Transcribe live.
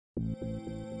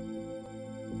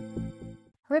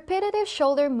Repetitive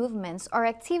shoulder movements are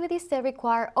activities that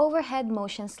require overhead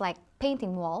motions like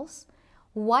painting walls,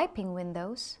 wiping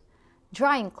windows,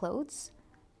 drying clothes,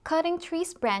 cutting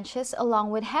trees branches, along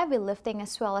with heavy lifting,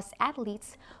 as well as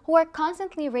athletes who are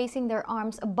constantly raising their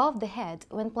arms above the head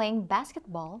when playing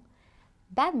basketball,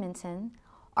 badminton,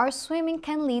 or swimming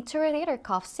can lead to rotator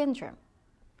cuff syndrome.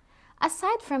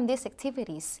 Aside from these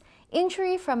activities,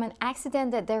 injury from an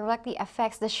accident that directly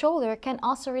affects the shoulder can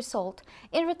also result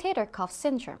in rotator cuff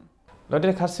syndrome.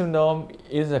 Rotator cuff syndrome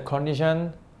is a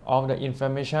condition of the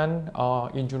inflammation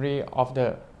or injury of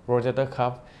the rotator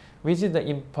cuff, which is the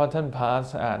important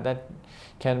part that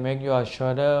can make your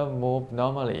shoulder move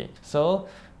normally. So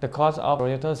the cause of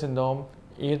rotator syndrome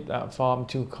is from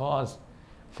two causes.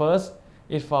 First,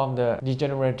 it's from the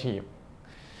degenerative.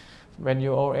 When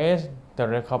you old age, the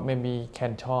rotator cuff maybe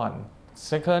can torn.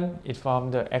 Second, it's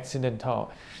from the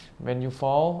accidental. When you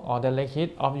fall or the leg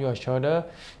hit of your shoulder,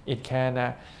 it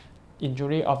can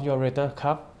injury of your rotator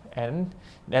cuff, and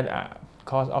that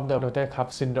cause of the rotator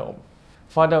cuff syndrome.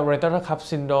 For the rotator cuff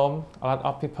syndrome, a lot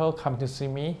of people come to see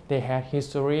me. They have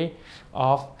history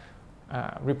of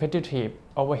repetitive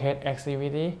overhead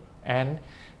activity and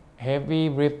heavy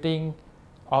lifting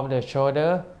of the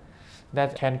shoulder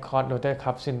that can cause rotator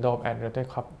cuff syndrome and rotator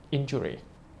cuff injury.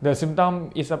 The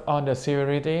symptom is on the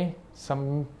severity.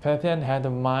 Some patients have the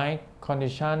mild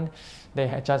condition.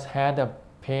 They just had the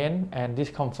pain and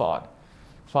discomfort.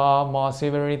 For more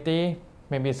severity,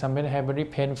 maybe some people have very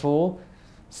painful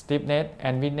stiffness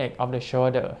and weakness of the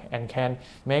shoulder and can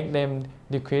make them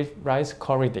decrease rise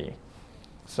quality.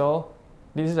 So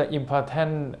this is the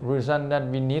important reason that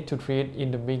we need to treat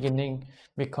in the beginning,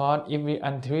 because if we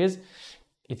untreat,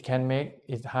 it can make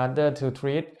it harder to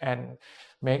treat and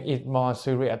make it more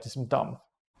serious symptom.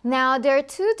 Now, there are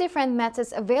two different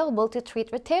methods available to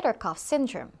treat rotator cuff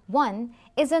syndrome. One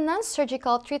is a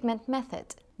non-surgical treatment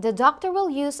method. The doctor will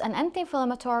use an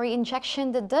anti-inflammatory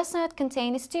injection that does not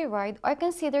contain a steroid or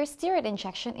consider steroid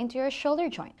injection into your shoulder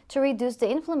joint to reduce the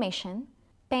inflammation,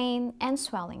 pain, and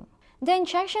swelling. The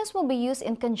injections will be used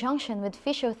in conjunction with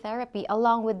physiotherapy,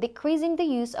 along with decreasing the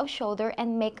use of shoulder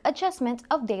and make adjustment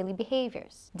of daily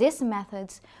behaviors. These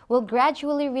methods will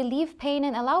gradually relieve pain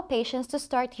and allow patients to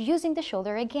start using the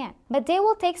shoulder again, but they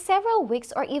will take several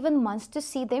weeks or even months to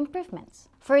see the improvements.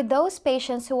 For those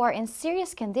patients who are in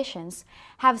serious conditions,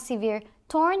 have severe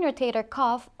torn rotator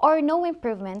cuff, or no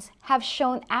improvements have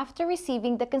shown after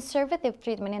receiving the conservative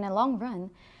treatment in a long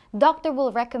run, doctor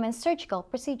will recommend surgical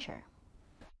procedure.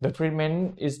 The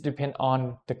treatment is depend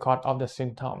on the cause of the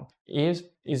symptom. If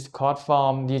it's caused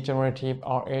from degenerative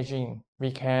or aging,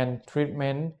 we can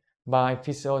treatment by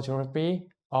physiotherapy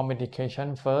or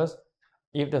medication first.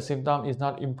 If the symptom is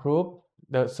not improved,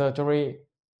 the surgery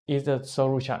is the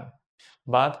solution.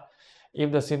 But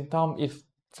if the symptom is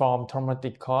from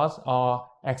traumatic cause or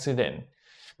accident,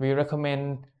 we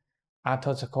recommend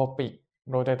arthroscopic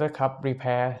rotator cuff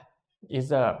repair is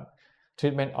the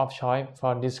treatment of choice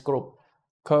for this group.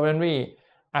 Currently,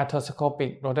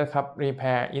 arthroscopic rotator cuff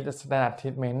repair is the standard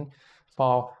treatment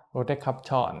for rotator cuff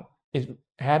torn. It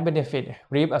has benefit: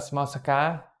 leave a small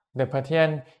scar. The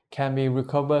patient can be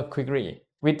recovered quickly.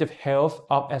 With the help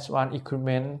of advanced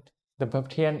equipment, the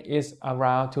patient is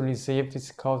allowed to receive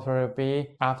physical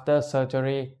therapy after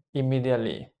surgery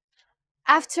immediately.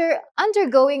 After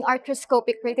undergoing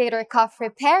arthroscopic rotator cuff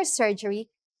repair surgery,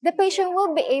 the patient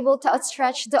will be able to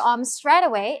outstretch the arms right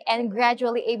away and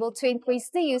gradually able to increase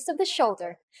the use of the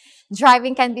shoulder.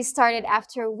 Driving can be started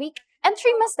after a week, and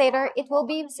 3 months later, it will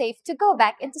be safe to go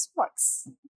back into sports.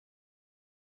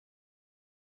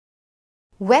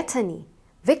 Vejthani,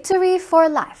 victory for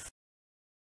life.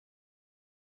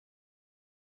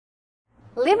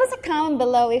 Leave us a comment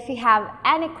below if you have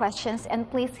any questions, and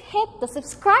please hit the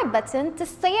subscribe button to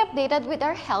stay updated with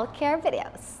our healthcare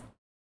videos.